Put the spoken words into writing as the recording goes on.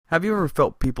Have you ever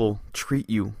felt people treat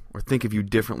you or think of you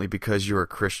differently because you're a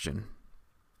Christian?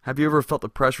 Have you ever felt the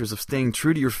pressures of staying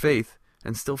true to your faith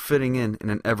and still fitting in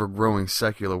an ever-growing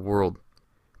secular world?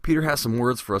 Peter has some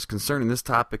words for us concerning this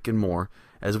topic and more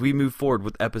as we move forward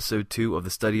with episode 2 of the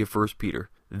study of 1 Peter.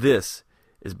 This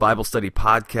is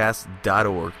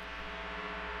BibleStudyPodcast.org.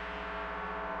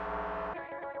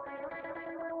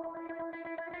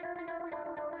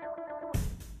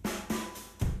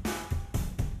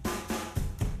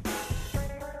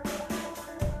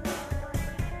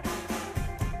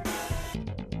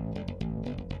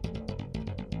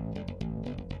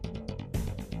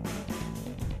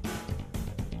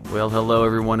 Well, hello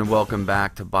everyone and welcome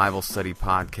back to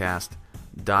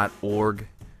BibleStudyPodcast.org.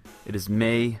 It is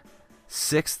May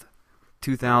 6th,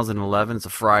 2011. It's a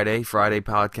Friday. Friday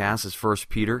podcast is 1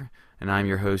 Peter, and I'm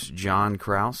your host, John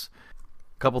Krause.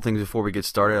 A couple things before we get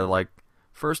started. I'd like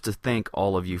first to thank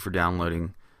all of you for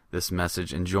downloading this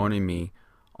message and joining me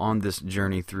on this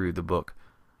journey through the book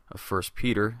of 1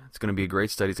 Peter. It's going to be a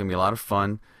great study. It's going to be a lot of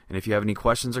fun. And if you have any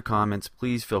questions or comments,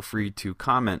 please feel free to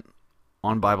comment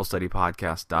on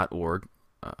BibleStudyPodcast.org.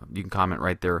 You can comment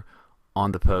right there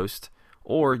on the post,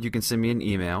 or you can send me an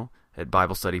email at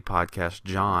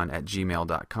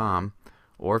BibleStudyPodcastJohn@gmail.com,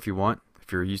 or if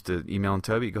you're used to emailing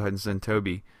Toby, go ahead and send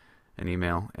Toby an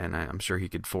email, and I'm sure he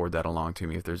could forward that along to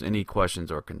me if there's any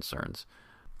questions or concerns.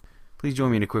 Please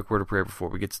join me in a quick word of prayer before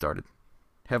we get started.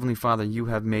 Heavenly Father, you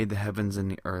have made the heavens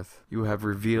and the earth. You have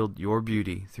revealed your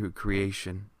beauty through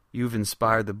creation. You've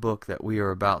inspired the book that we are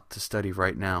about to study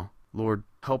right now. Lord,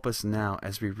 help us now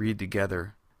as we read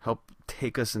together. Help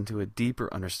take us into a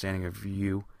deeper understanding of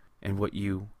you and what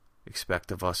you expect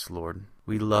of us, Lord.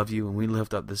 We love you and we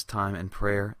lift up this time in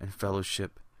prayer and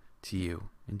fellowship to you.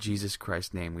 In Jesus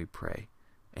Christ's name we pray.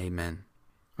 Amen.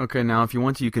 Okay, now if you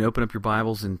want to, you can open up your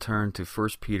Bibles and turn to 1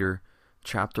 Peter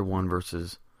chapter 1,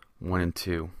 verses 1 and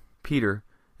 2. Peter,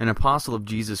 an apostle of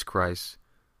Jesus Christ,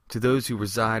 to those who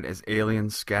reside as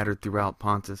aliens scattered throughout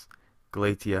Pontus,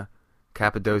 Galatia,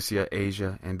 Cappadocia,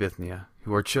 Asia, and Bithynia,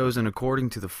 who are chosen according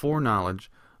to the foreknowledge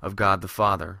of God the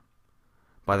Father,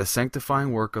 by the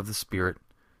sanctifying work of the Spirit,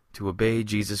 to obey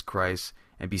Jesus Christ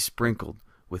and be sprinkled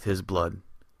with His blood.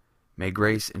 May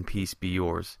grace and peace be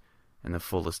yours in the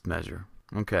fullest measure.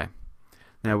 Okay.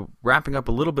 Now, wrapping up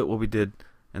a little bit what we did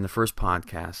in the first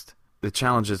podcast, the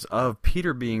challenges of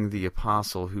Peter being the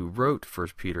apostle who wrote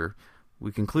 1 Peter,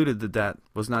 we concluded that that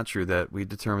was not true, that we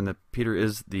determined that Peter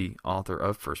is the author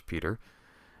of 1 Peter,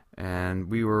 and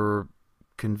we were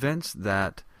convinced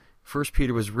that 1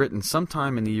 Peter was written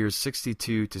sometime in the years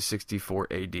 62 to 64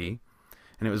 AD, and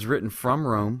it was written from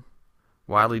Rome,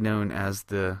 widely known as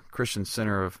the Christian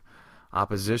center of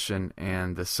opposition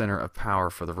and the center of power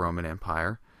for the Roman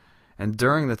Empire. And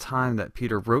during the time that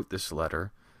Peter wrote this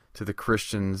letter to the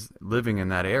Christians living in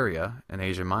that area in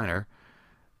Asia Minor,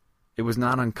 it was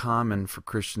not uncommon for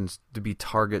Christians to be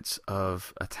targets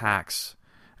of attacks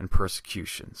and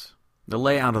persecutions. The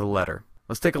layout of the letter.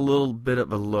 Let's take a little bit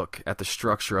of a look at the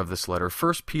structure of this letter.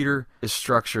 1 Peter is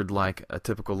structured like a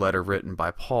typical letter written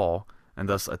by Paul, and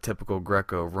thus a typical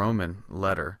Greco-Roman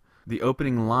letter. The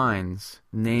opening lines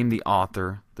name the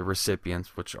author, the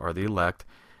recipients, which are the elect,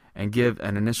 and give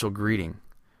an initial greeting.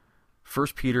 1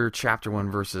 Peter chapter 1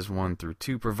 verses 1 through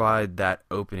 2 provide that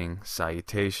opening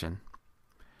salutation.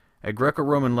 A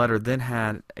Greco-Roman letter then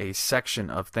had a section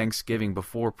of thanksgiving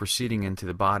before proceeding into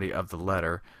the body of the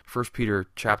letter. 1 Peter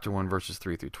chapter 1 verses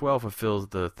 3 through 12 fulfills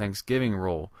the thanksgiving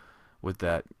role with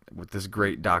this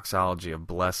great doxology of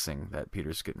blessing that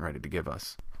Peter's getting ready to give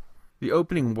us. The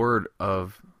opening word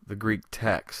of the Greek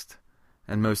text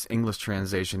and most English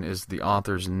translation is the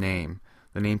author's name.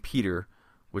 The name Peter,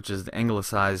 which is the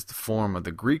anglicized form of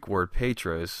the Greek word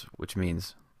Petros, which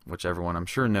means, which everyone I'm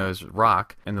sure knows,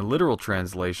 rock, and the literal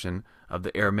translation of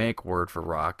the Aramaic word for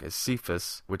rock is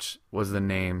Cephas, which was the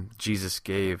name Jesus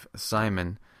gave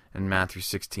Simon in Matthew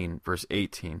 16, verse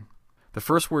 18. The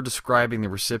first word describing the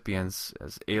recipients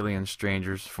as aliens,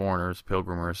 strangers, foreigners,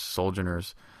 pilgrims,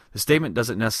 sojourners. The statement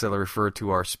doesn't necessarily refer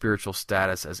to our spiritual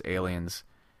status as aliens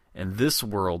in this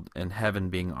world and heaven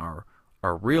being our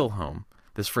real home.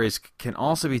 This phrase can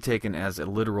also be taken as a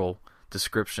literal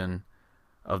description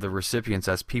of the recipients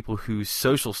as people whose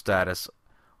social status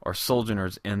are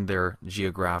sojourners in their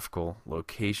geographical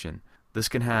location. This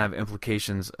can have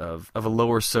implications of a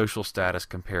lower social status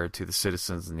compared to the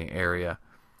citizens in the area.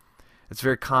 It's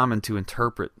very common to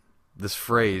interpret this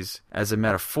phrase as a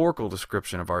metaphorical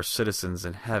description of our citizens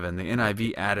in heaven. The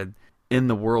NIV added in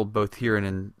the world both here and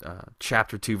in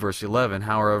chapter 2 verse 11.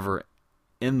 However,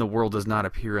 in the world does not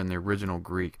appear in the original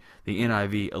Greek. The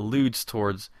NIV alludes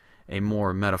towards a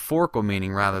more metaphorical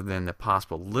meaning rather than the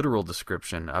possible literal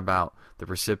description about the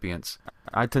recipients.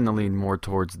 I tend to lean more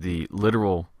towards the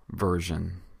literal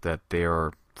version, that they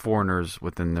are foreigners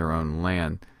within their own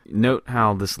land. Note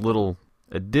how this little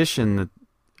addition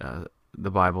that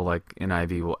the Bible, like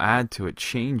NIV, will add to it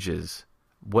changes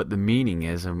what the meaning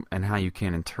is and how you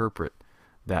can interpret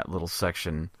that little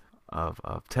section of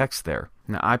text there.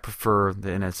 Now, I prefer the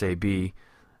NSAB.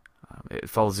 It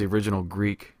follows the original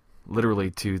Greek literally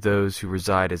to those who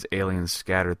reside as aliens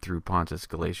scattered through Pontus,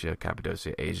 Galatia,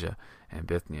 Cappadocia, Asia, and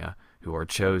Bithynia, who are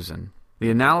chosen.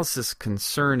 The analysis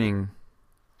concerning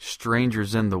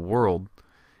strangers in the world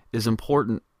is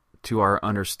important to our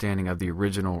understanding of the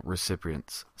original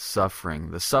recipients'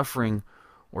 suffering. The suffering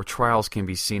or trials can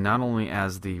be seen not only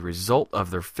as the result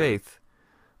of their faith,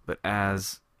 but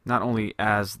not only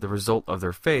as the result of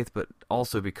their faith, but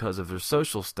also because of their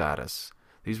social status.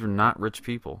 These were not rich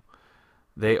people.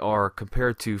 They are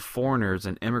compared to foreigners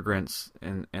and immigrants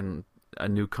in a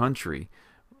new country.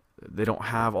 They don't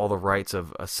have all the rights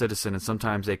of a citizen, and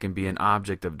sometimes they can be an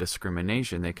object of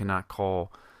discrimination. They cannot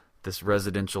call this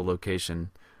residential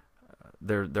location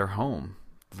their home.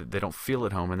 They don't feel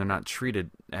at home, and they're not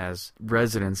treated as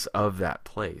residents of that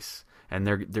place. And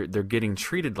they're getting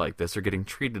treated like this. They're getting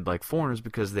treated like foreigners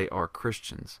because they are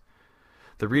Christians.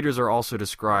 The readers are also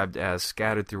described as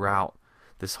scattered throughout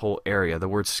this whole area. The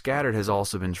word scattered has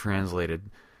also been translated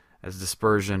as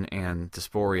dispersion and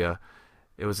diaspora.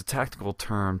 It was a technical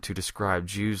term to describe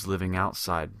Jews living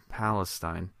outside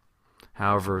Palestine.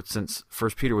 However, since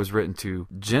 1 Peter was written to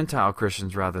Gentile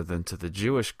Christians rather than to the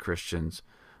Jewish Christians,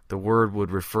 the word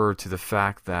would refer to the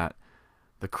fact that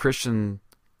the Christian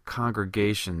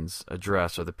congregations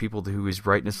addressed, or the people who he's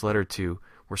writing this letter to,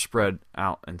 were spread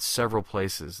out in several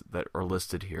places that are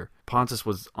listed here. Pontus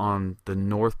was on the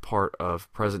north part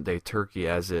of present-day Turkey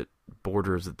as it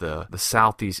borders the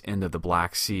southeast end of the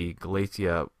Black Sea.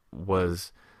 Galatia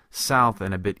was south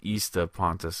and a bit east of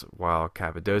Pontus, while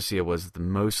Cappadocia was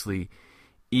mostly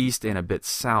east and a bit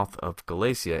south of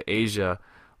Galatia. Asia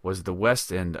was the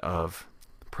west end of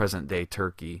present-day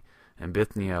Turkey, and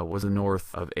Bithynia was the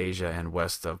north of Asia and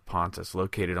west of Pontus,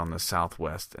 located on the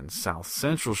southwest and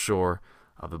south-central shore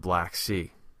of the Black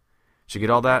Sea. Did you get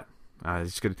all that?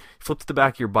 Just flip to the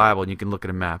back of your Bible and you can look at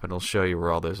a map and it'll show you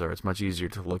where all those are. It's much easier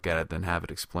to look at it than have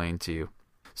it explained to you.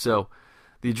 So,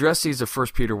 the addressees of 1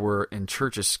 Peter were in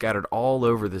churches scattered all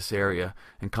over this area,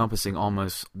 encompassing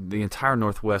almost the entire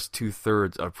northwest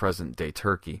 2/3 of present-day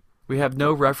Turkey. We have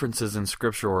no references in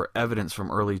Scripture or evidence from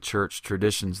early church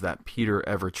traditions that Peter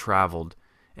ever traveled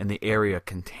in the area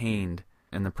contained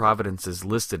in the providences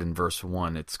listed in verse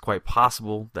 1. It's quite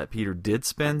possible that Peter did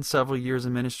spend several years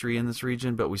in ministry in this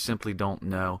region, but we simply don't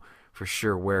know for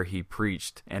sure where he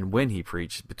preached and when he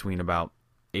preached between about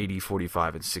AD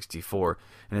 45 and 64.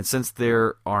 And since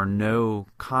there are no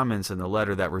comments in the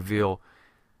letter that reveal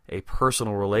a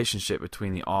personal relationship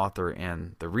between the author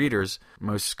and the readers,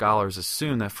 most scholars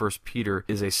assume that 1 Peter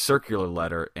is a circular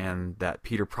letter and that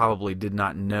Peter probably did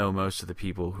not know most of the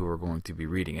people who were going to be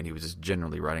reading it. He was just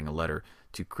generally writing a letter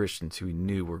to Christians who he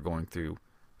knew were going through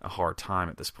a hard time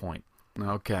at this point.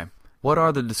 Okay, what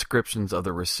are the descriptions of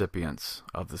the recipients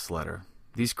of this letter?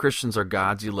 These Christians are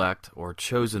God's elect or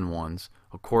chosen ones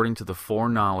according to the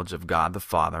foreknowledge of God the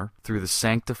Father through the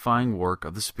sanctifying work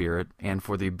of the Spirit and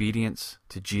for the obedience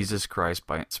to Jesus Christ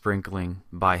by sprinkling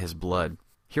by His blood.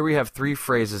 Here we have three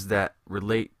phrases that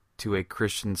relate to a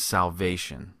Christian's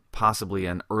salvation, possibly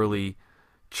an early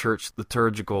church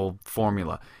liturgical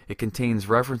formula. It contains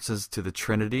references to the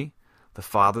Trinity, the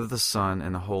Father, the Son,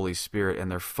 and the Holy Spirit, and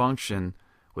their function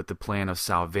with the plan of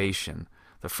salvation.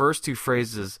 The first two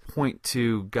phrases point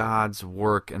to God's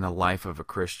work in the life of a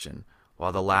Christian,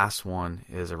 while the last one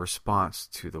is a response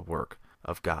to the work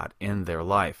of God in their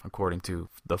life, according to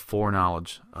the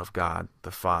foreknowledge of God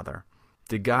the Father.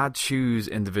 Did God choose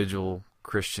individual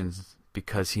Christians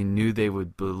because He knew they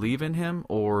would believe in Him,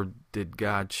 or did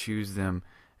God choose them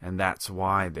and that's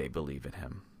why they believe in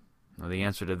Him? Now, the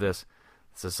answer to this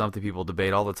is something people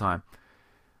debate all the time.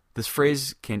 This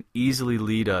phrase can easily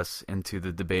lead us into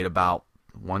the debate about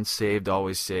once saved,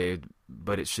 always saved,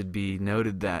 but it should be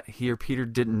noted that here Peter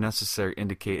didn't necessarily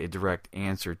indicate a direct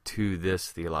answer to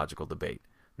this theological debate.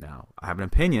 Now, I have an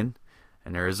opinion,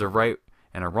 and there is a right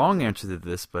and a wrong answer to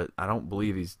this, but I don't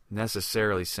believe he's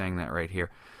necessarily saying that right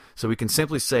here. So we can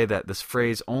simply say that this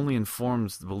phrase only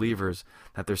informs the believers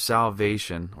that their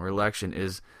salvation or election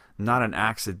is not an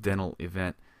accidental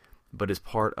event, but is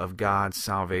part of God's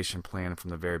salvation plan from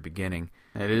the very beginning.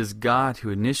 And it is God who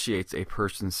initiates a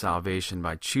person's salvation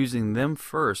by choosing them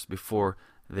first before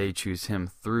they choose Him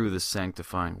through the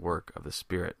sanctifying work of the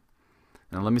Spirit.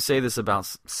 Now let me say this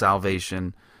about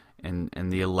salvation and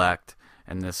the elect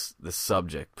and this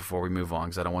subject before we move on,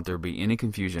 because I don't want there to be any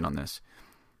confusion on this.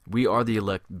 We are the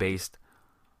elect based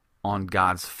on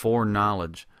God's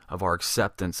foreknowledge of our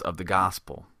acceptance of the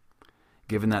gospel.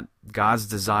 Given that God's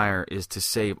desire is to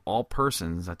save all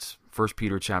persons, that's 1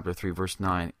 Peter chapter 3, verse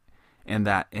 9, and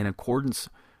that in accordance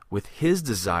with his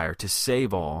desire to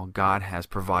save all, God has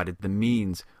provided the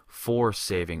means for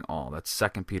saving all. That's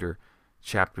 2 Peter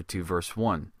chapter 2, verse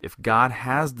 1. If God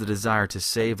has the desire to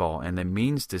save all and the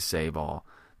means to save all,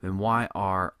 then why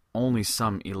are only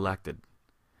some elected?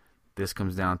 This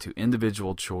comes down to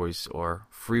individual choice or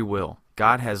free will.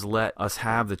 God has let us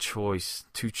have the choice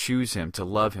to choose him, to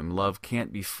love him. Love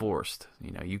can't be forced.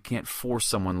 You can't force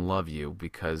someone to love you,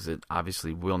 because it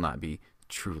obviously will not be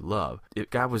true love. If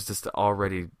God was just to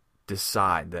already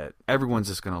decide that everyone's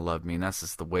just going to love me and that's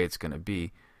just the way it's going to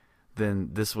be, then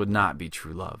this would not be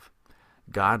true love.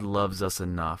 God loves us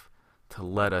enough to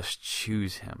let us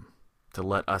choose him, to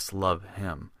let us love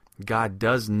him. God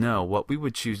does know what we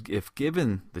would choose if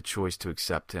given the choice to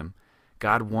accept him.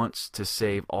 God wants to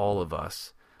save all of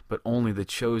us, but only the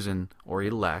chosen or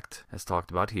elect, as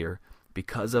talked about here,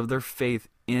 because of their faith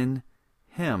in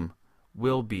him,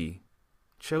 will be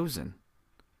chosen.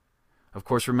 Of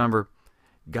course, remember,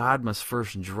 God must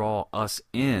first draw us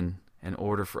in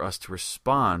order for us to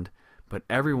respond, but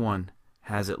everyone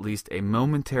has at least a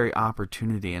momentary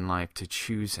opportunity in life to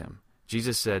choose him.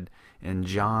 Jesus said in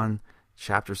John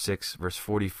chapter 6, verse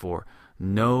 44,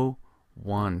 "No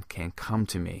one can come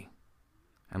to me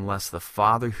unless the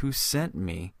Father who sent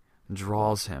me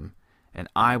draws him, and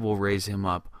I will raise him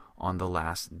up on the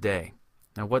last day."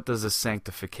 Now, what does this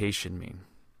sanctification mean?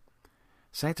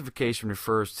 Sanctification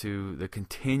refers to the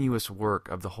continuous work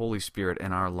of the Holy Spirit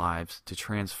in our lives to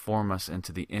transform us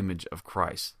into the image of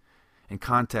Christ. In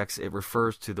context, it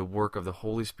refers to the work of the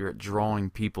Holy Spirit drawing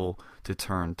people to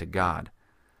turn to God.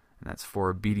 And that's for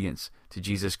obedience to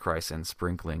Jesus Christ and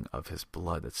sprinkling of his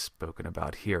blood that's spoken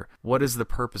about here. What is the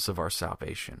purpose of our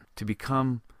salvation? To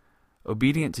become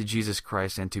obedient to Jesus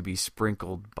Christ and to be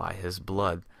sprinkled by his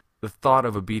blood. The thought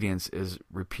of obedience is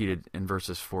repeated in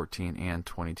verses 14 and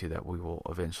 22 that we will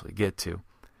eventually get to.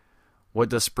 What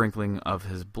does sprinkling of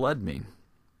his blood mean?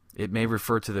 It may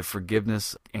refer to the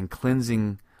forgiveness and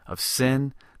cleansing of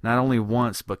sin, not only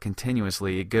once but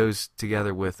continuously. It goes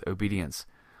together with obedience.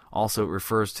 Also, it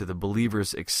refers to the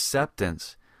believer's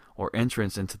acceptance or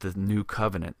entrance into the new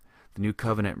covenant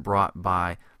brought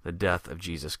by the death of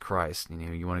Jesus Christ.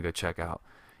 You want to go check out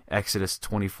Exodus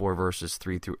 24 verses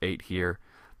 3 through 8 here.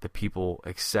 The people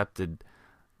accepted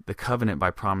the covenant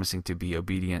by promising to be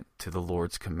obedient to the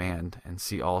Lord's command. And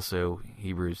see also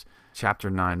Hebrews chapter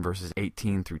 9 verses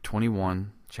 18 through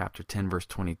 21, chapter 10 verse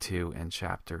 22, and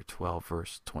chapter 12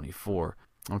 verse 24.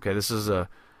 Okay, this is a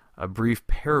brief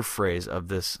paraphrase of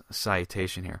this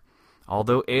citation here.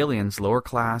 Although aliens, lower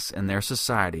class in their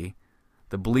society,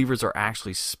 the believers are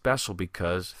actually special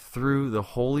because through the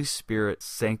Holy Spirit's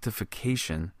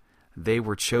sanctification, they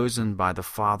were chosen by the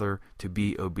Father to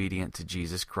be obedient to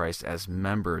Jesus Christ as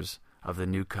members of the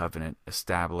new covenant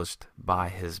established by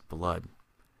his blood.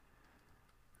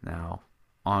 Now,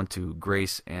 on to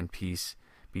grace and peace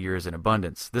be yours in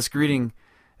abundance. This greeting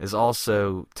is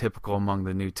also typical among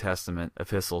the New Testament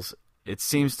epistles. It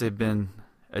seems to have been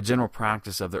a general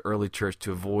practice of the early church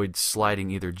to avoid slighting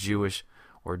either Jewish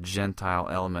or Gentile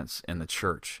elements in the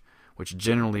church, which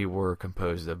generally were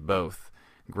composed of both.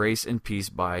 Grace and peace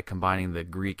by combining the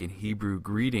Greek and Hebrew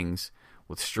greetings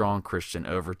with strong Christian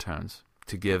overtones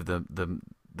to give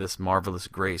this marvelous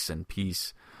grace and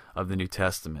peace of the New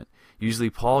Testament. Usually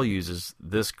Paul uses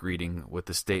this greeting with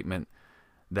the statement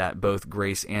that both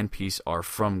grace and peace are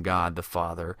from God the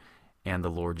Father and the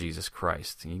Lord Jesus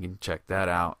Christ. And you can check that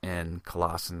out in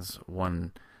Colossians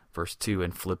 1 verse 2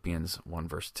 and Philippians 1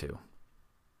 verse 2.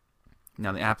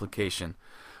 Now the application.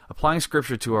 Applying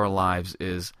Scripture to our lives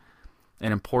is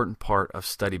an important part of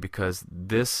study because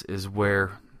this is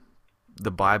where the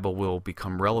Bible will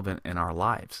become relevant in our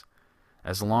lives,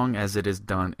 as long as it is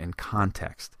done in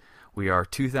context. We are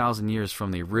 2,000 years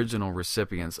from the original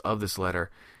recipients of this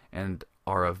letter and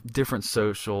are of different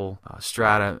social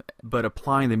strata, but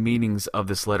applying the meanings of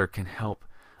this letter can help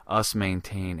us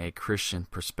maintain a Christian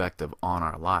perspective on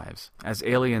our lives. As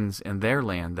aliens in their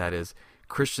land, that is,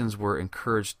 Christians were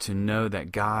encouraged to know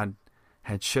that God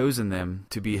had chosen them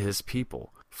to be his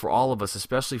people. For all of us,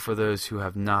 especially for those who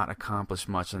have not accomplished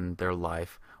much in their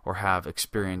life or have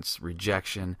experienced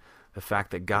rejection, the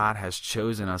fact that God has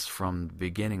chosen us from the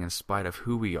beginning in spite of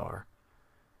who we are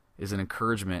is an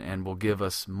encouragement and will give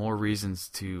us more reasons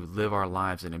to live our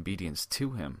lives in obedience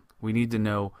to him. We need to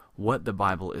know what the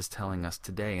Bible is telling us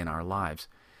today in our lives.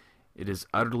 It is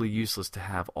utterly useless to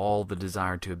have all the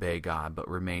desire to obey God, but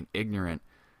remain ignorant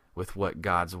with what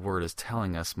God's Word is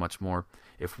telling us, much more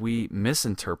if we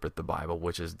misinterpret the Bible,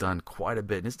 which is done quite a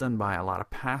bit, and it's done by a lot of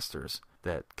pastors.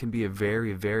 That can be a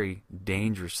very, very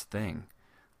dangerous thing.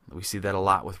 We see that a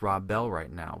lot with Rob Bell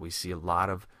right now. We see a lot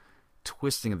of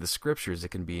twisting of the Scriptures. It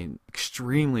can be an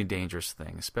extremely dangerous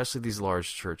thing, especially these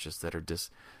large churches that are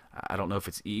just, I don't know if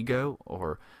it's ego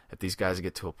or if these guys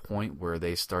get to a point where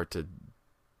they start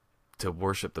to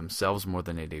worship themselves more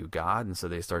than they do God, and so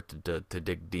they start to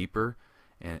dig deeper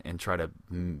and try to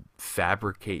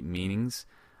fabricate meanings.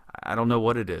 I don't know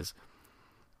what it is,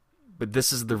 but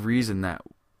this is the reason that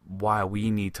why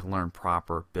we need to learn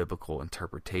proper biblical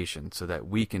interpretation so that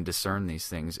we can discern these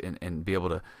things and be able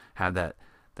to have that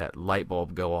light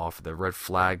bulb go off, the red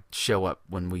flag show up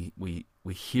when we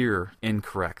hear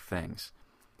incorrect things.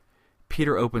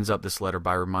 Peter opens up this letter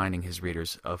by reminding his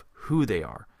readers of who they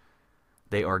are.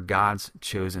 They are God's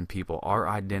chosen people. Our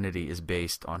identity is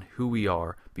based on who we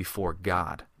are before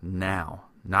God now,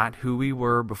 not who we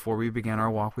were before we began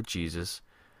our walk with Jesus.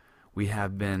 We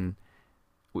have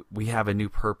a new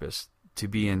purpose, to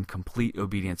be in complete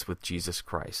obedience with Jesus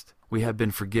Christ. We have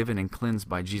been forgiven and cleansed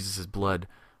by Jesus' blood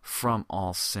from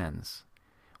all sins.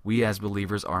 We as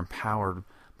believers are empowered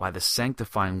by the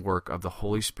sanctifying work of the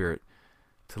Holy Spirit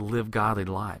to live godly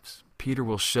lives. Peter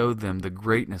will show them the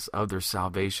greatness of their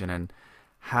salvation and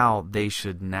how they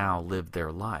should now live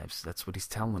their lives. That's what he's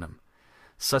telling them.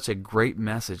 Such a great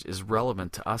message is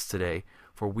relevant to us today,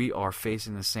 for we are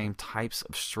facing the same types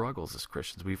of struggles as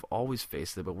Christians. We've always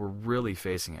faced it, but we're really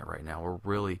facing it right now.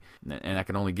 And I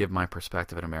can only give my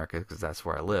perspective in America because that's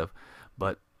where I live,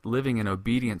 but living in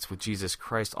obedience with Jesus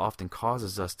Christ often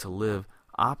causes us to live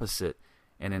opposite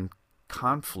and in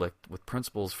conflict with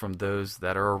principles from those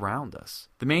that are around us.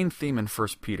 The main theme in 1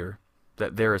 Peter,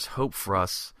 that there is hope for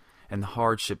us and the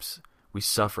hardships we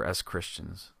suffer as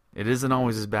Christians. It isn't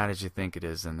always as bad as you think it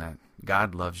is, and that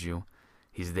God loves you.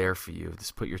 He's there for you.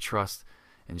 Just put your trust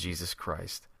in Jesus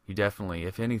Christ. You definitely,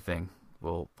 if anything,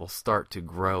 will start to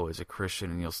grow as a Christian,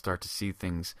 and you'll start to see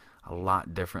things a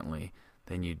lot differently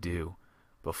than you do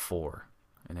before.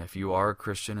 And if you are a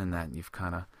Christian and that you've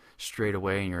kind of strayed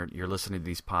away and you're listening to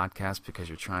these podcasts because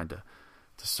you're trying to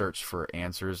search for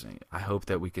answers, I hope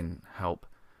that we can help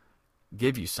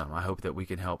give you some. I hope that we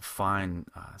can help find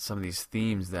some of these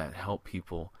themes that help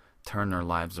people turn their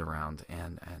lives around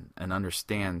and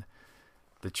understand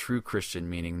the true Christian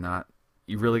meaning. Not,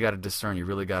 you really got to discern. You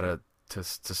really got to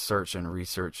search and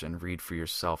research and read for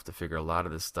yourself to figure a lot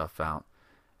of this stuff out.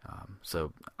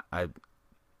 So I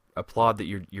applaud that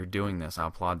you're doing this. I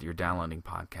applaud that you're downloading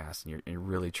podcasts and you're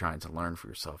really trying to learn for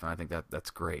yourself. And I think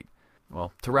that's great.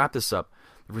 Well, to wrap this up,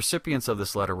 the recipients of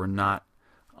this letter were not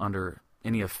under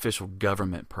any official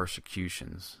government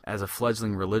persecutions. As a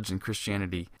fledgling religion,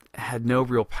 Christianity had no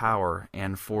real power,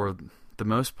 and for the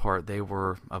most part, they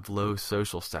were of low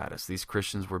social status. These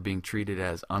Christians were being treated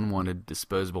as unwanted,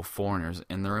 disposable foreigners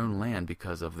in their own land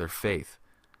because of their faith.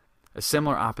 A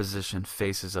similar opposition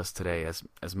faces us today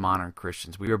as modern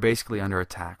Christians. We are basically under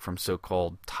attack from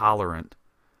so-called tolerant,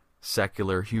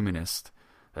 secular humanists.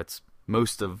 That's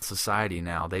most of society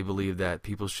now. They believe that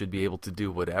people should be able to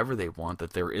do whatever they want,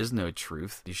 that there is no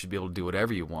truth. You should be able to do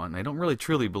whatever you want. And they don't really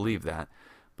truly believe that,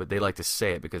 but they like to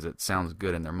say it because it sounds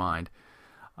good in their mind.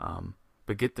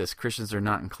 But get this, Christians are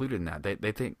not included in that.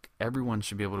 They think everyone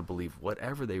should be able to believe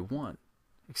whatever they want,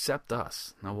 except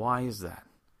us. Now, why is that?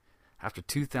 After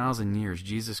 2,000 years,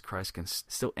 Jesus Christ can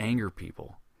still anger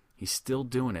people. He's still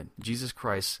doing it. Jesus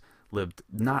Christ lived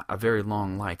not a very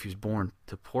long life. He was born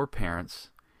to poor parents.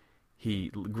 He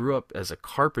grew up as a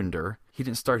carpenter. He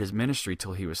didn't start his ministry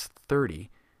till he was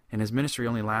 30, and his ministry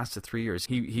only lasted 3 years.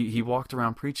 He walked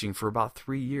around preaching for about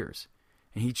 3 years,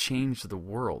 and he changed the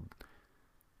world.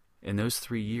 In those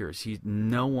 3 years,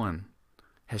 no one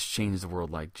has changed the world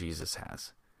like Jesus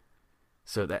has.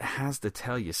 So that has to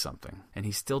tell you something. And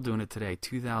he's still doing it today,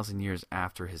 2,000 years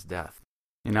after his death.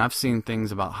 And I've seen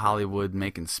things about Hollywood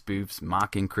making spoofs,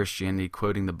 mocking Christianity,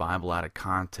 quoting the Bible out of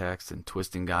context and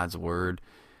twisting God's word,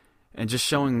 and just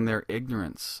showing their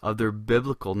ignorance of their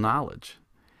biblical knowledge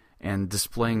and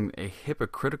displaying a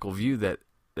hypocritical view that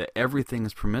everything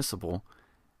is permissible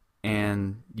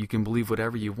and you can believe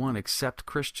whatever you want except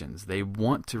Christians. They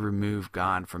want to remove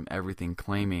God from everything,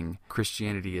 claiming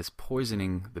Christianity is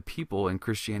poisoning the people and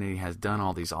Christianity has done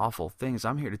all these awful things.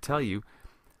 I'm here to tell you,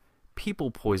 people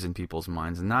poison people's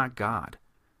minds, not God.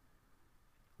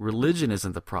 Religion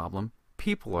isn't the problem.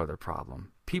 People are the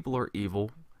problem. People are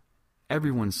evil.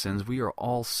 Everyone sins. We are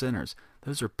all sinners.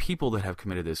 Those are people that have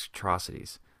committed those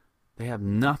atrocities. They have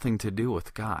nothing to do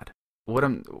with God.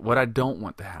 What I don't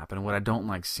want to happen, what I don't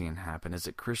like seeing happen, is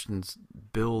that Christians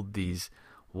build these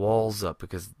walls up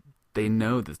because they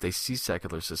know that they see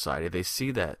secular society. They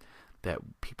see that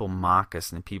people mock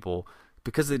us and people,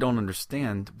 because they don't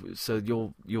understand. So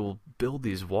you'll build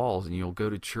these walls and you'll go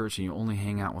to church and you only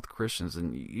hang out with Christians,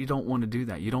 and you don't want to do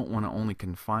that. You don't want to only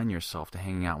confine yourself to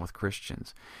hanging out with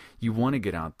Christians. You want to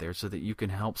get out there so that you can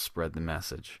help spread the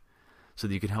message, so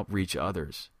that you can help reach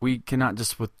others. We cannot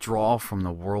just withdraw from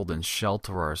the world and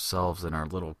shelter ourselves in our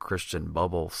little Christian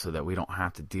bubble so that we don't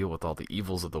have to deal with all the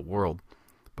evils of the world,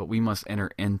 but we must enter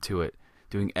into it,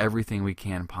 doing everything we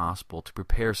can possible to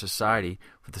prepare society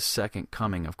for the second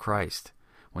coming of Christ,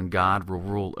 when God will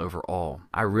rule over all.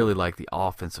 I really like the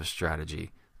offensive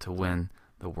strategy to win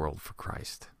the world for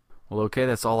Christ. Well, okay,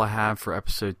 that's all I have for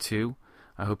episode 2.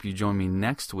 I hope you join me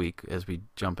next week as we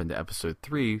jump into episode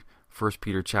 3, 1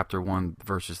 Peter chapter 1,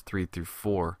 verses 3 through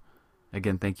 4.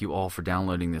 Again, thank you all for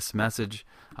downloading this message.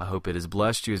 I hope it has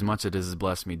blessed you as much as it has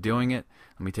blessed me doing it.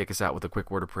 Let me take us out with a quick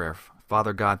word of prayer.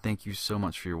 Father God, thank you so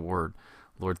much for your word.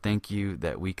 Lord, thank you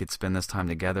that we could spend this time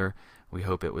together. We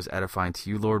hope it was edifying to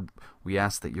you, Lord. We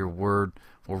ask that your word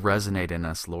will resonate in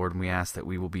us, Lord, and we ask that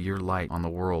we will be your light on the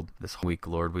world this week,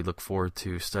 Lord. We look forward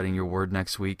to studying your word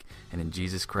next week, and in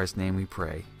Jesus Christ's name we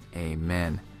pray.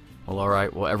 Amen. Well, all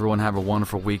right. Well, everyone have a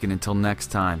wonderful week, and until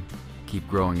next time, keep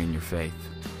growing in your faith.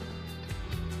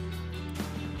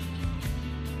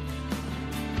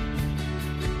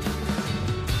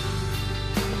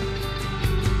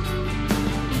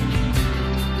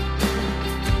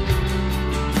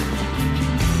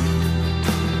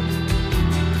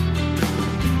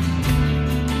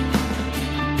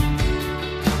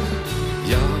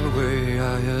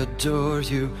 Adore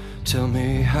you, tell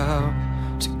me how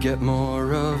to get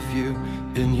more of you.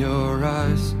 In your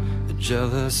eyes, a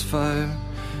jealous fire.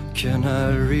 Can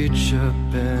I reach up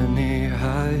any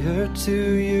higher to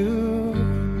you?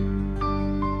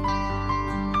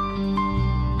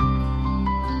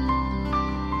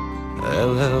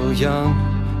 El Elyon,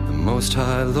 the Most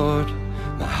High Lord,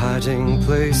 my hiding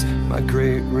place, my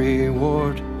great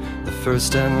reward, the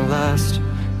first and last,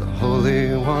 the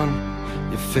Holy One.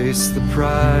 You face the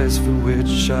prize for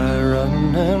which I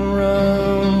run and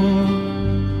run.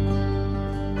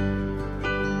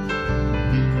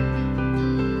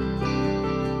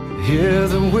 Hear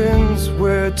the winds,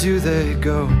 where do they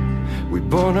go? We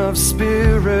born of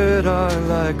spirit are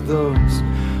like those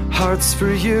hearts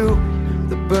for you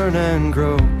that burn and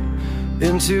grow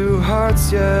into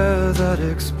hearts, yeah, that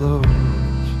explode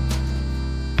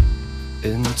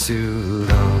into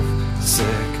love,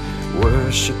 sick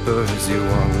worshippers. You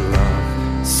want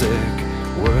love, sick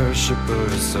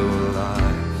worshippers, so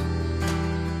alive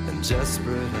and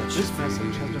desperate at This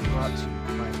message has been brought to you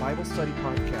by Bible Study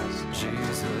Podcast.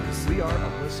 Jesus. We are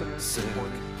a listener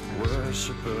support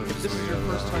worshippers. If this is your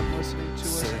first time listening to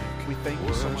us, we thank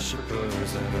you so much for joining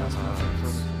us and we ask nothing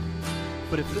further.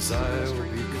 But if this is a ministry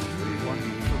you want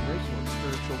for regular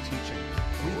spiritual teaching,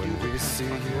 we do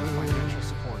depend on your financial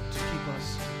support to keep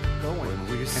us going and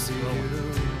growing.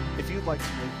 If you'd like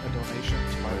to make a donation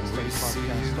to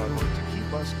BibleStudyPodcast.org to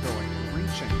keep us going,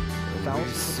 reaching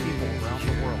thousands of people around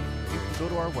the world, you can go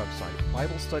to our website,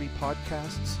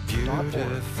 BibleStudyPodcasts.org,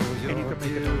 and you can make a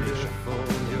donation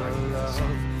directly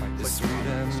by clicking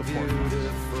on Support Us.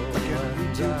 Again, we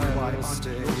do rely on your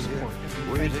support,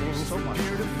 and we thank you so much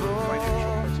for your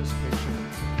financial participation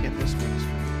in this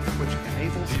ministry, which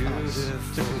enables us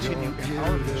to continue in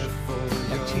our mission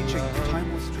of teaching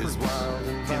timeless truths in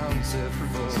these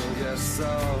truths.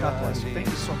 God bless you. Thank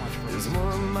you so much for listening.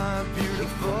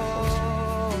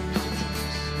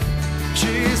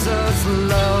 Jesus,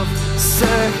 love,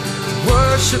 sick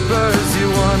worshippers. You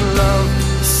want love,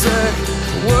 sick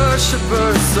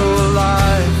worshippers, so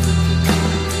alive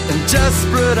and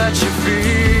desperate at your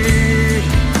feet.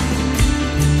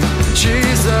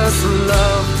 Jesus,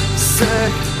 love,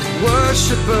 sick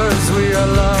worshippers. We are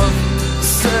love,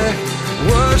 sick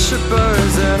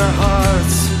worshippers, in our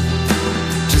hearts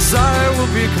desire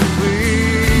will be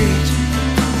complete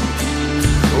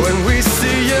when we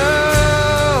see you.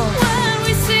 When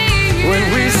we see you, when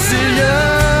we see you,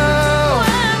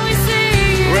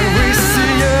 when we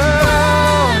see you,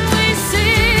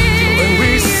 when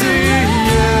we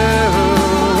see you, when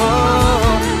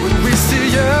we see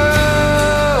you,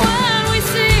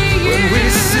 when we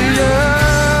see you,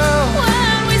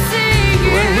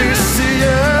 when we see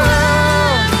you,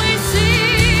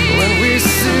 when we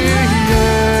see you,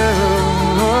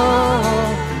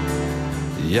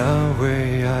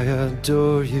 Yahweh, I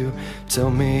adore you.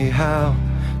 Tell me how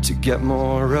to get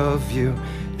more of you.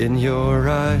 In your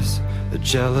eyes, a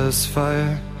jealous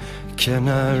fire. Can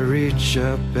I reach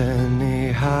up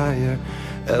any higher?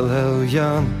 El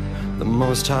Elyon, the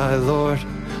Most High Lord,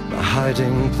 my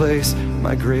hiding place,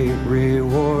 my great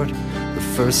reward, the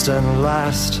first and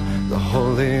last, the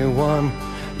Holy One.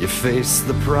 You face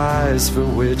the prize for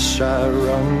which I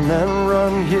run and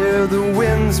run. Hear the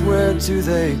winds, where do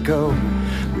they go?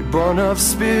 We born of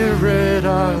spirit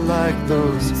are like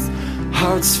those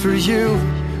hearts for you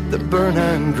that burn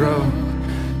and grow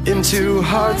into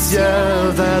hearts, yeah,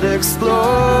 that explode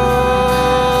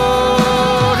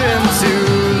into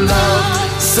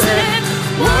love-sick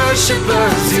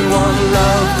worshippers. You want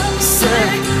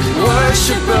love-sick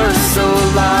worshippers, so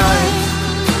alive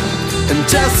and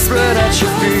desperate at your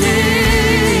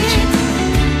feet.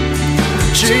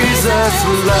 Jesus,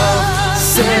 we're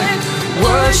love-sick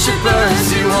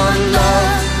worshippers. You want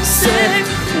love-sick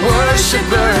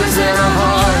worshippers in our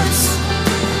hearts.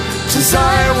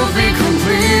 Desire will be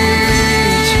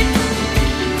complete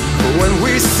when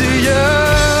we see you.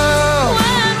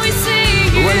 When we see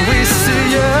you. When we see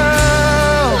you.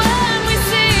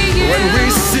 When we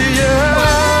see you.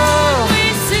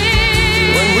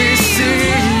 When we see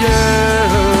you.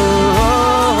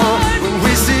 When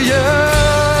we see you.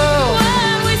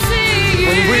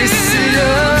 When we see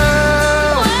you.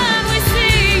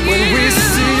 When we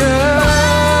see you.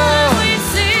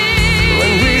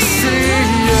 When we see you.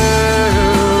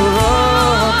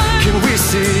 Can we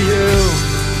see you?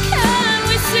 Can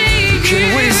we see you? Can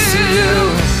we see you?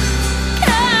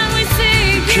 Can we see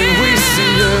you? Can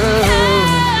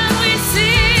we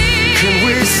see you? Can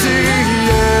we see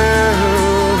you?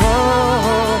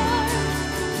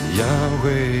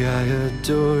 Yahweh, I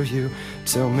adore you.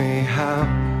 Tell me how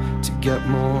to get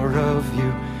more of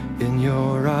you. In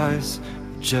your eyes,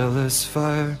 jealous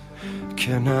fire.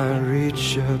 Can I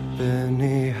reach up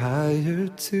any higher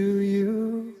to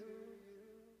you?